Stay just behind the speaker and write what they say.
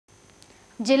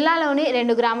జిల్లాలోని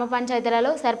 2 గ్రామ పంచాయతీలలో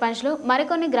సర్పంచ్లు,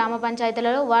 మరికొన్ని గ్రామ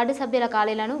పంచాయతీలలో వార్డు సభ్యుల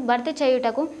ఖాళీలను భర్తీ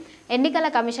చేయుటకు ఎన్నికల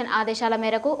కమిషన్ ఆదేశాల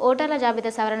మేరకు ఓటర్ల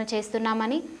జాబితా సవరణ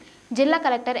చేస్తున్నామని జిల్లా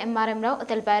కలెక్టర్ ఎంఆర్ఎం రావు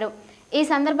తెలిపారు. ఈ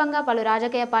సందర్భంగా పలు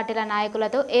రాజకీయ పార్టీల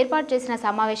నాయకులతో ఏర్పాటు చేసిన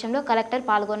సమావేశంలో కలెక్టర్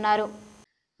పాల్గొన్నారు.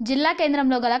 జిల్లా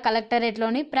కేంద్రంలో గల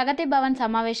కలెక్టరేట్లోని ప్రగతి భవన్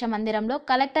సమావేశ మందిరంలో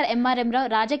కలెక్టర్ ఎంఆర్ఎం రావు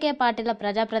రాజకీయ పార్టీల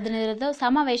ప్రజాప్రతినిధులతో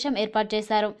సమావేశం ఏర్పాటు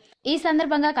చేశారు. ఈ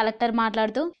సందర్భంగా కలెక్టర్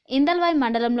మాట్లాడుతూ ఇందల్వాయి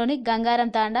మండలంలోని గంగారం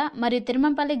తాండా మరియు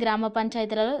తిరుమంపల్లి గ్రామ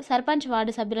పంచాయతీలలో సర్పంచ్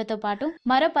వార్డు సభ్యులతో పాటు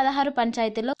మరో 16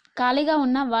 పంచాయతీల్లో ఖాళీగా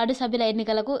ఉన్న వార్డు సభ్యుల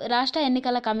ఎన్నికలకు రాష్ట్ర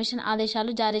ఎన్నికల కమిషన్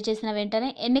ఆదేశాలు జారీ చేసిన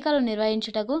వెంటనే ఎన్నికలు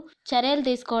నిర్వహించుటకు చర్యలు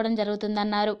తీసుకోవడం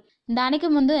జరుగుతుందన్నారు. దానికి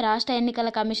ముందు రాష్ట్ర ఎన్నికల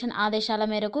కమిషన్ ఆదేశాల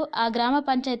మేరకు ఆ గ్రామ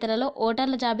పంచాయతీలలో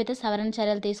ఓటర్ల జాబితా సవరణ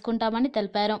చర్యలు తీసుకుంటామని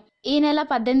తెలిపారు. ఈ నెల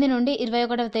 18 నుండి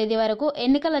 21వ తేదీ వరకు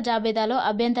ఎన్నికల జాబితాలో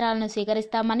అభ్యంతరాలను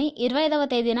స్వీకరిస్తామని, 25వ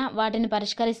తేదీన వాటిని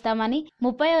పరిష్కరిస్తామని,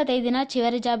 30వ తేదీన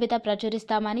చివరి జాబితా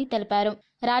ప్రచురిస్తామని తెలిపారు.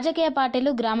 రాజకీయ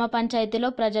పార్టీలు, గ్రామ పంచాయతీలో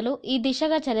ప్రజలు ఈ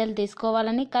దిశగా చర్యలు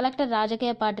తీసుకోవాలని కలెక్టర్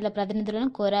రాజకీయ పార్టీల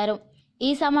ప్రతినిధులను కోరారు.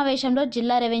 ఈ సమావేశంలో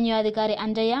జిల్లా రెవెన్యూ అధికారి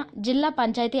అంజయ్య, జిల్లా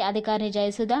పంచాయతీ అధికారి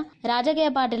జయసుధ, రాజకీయ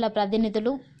పార్టీల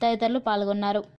ప్రతినిధులు తదితరులు పాల్గొన్నారు.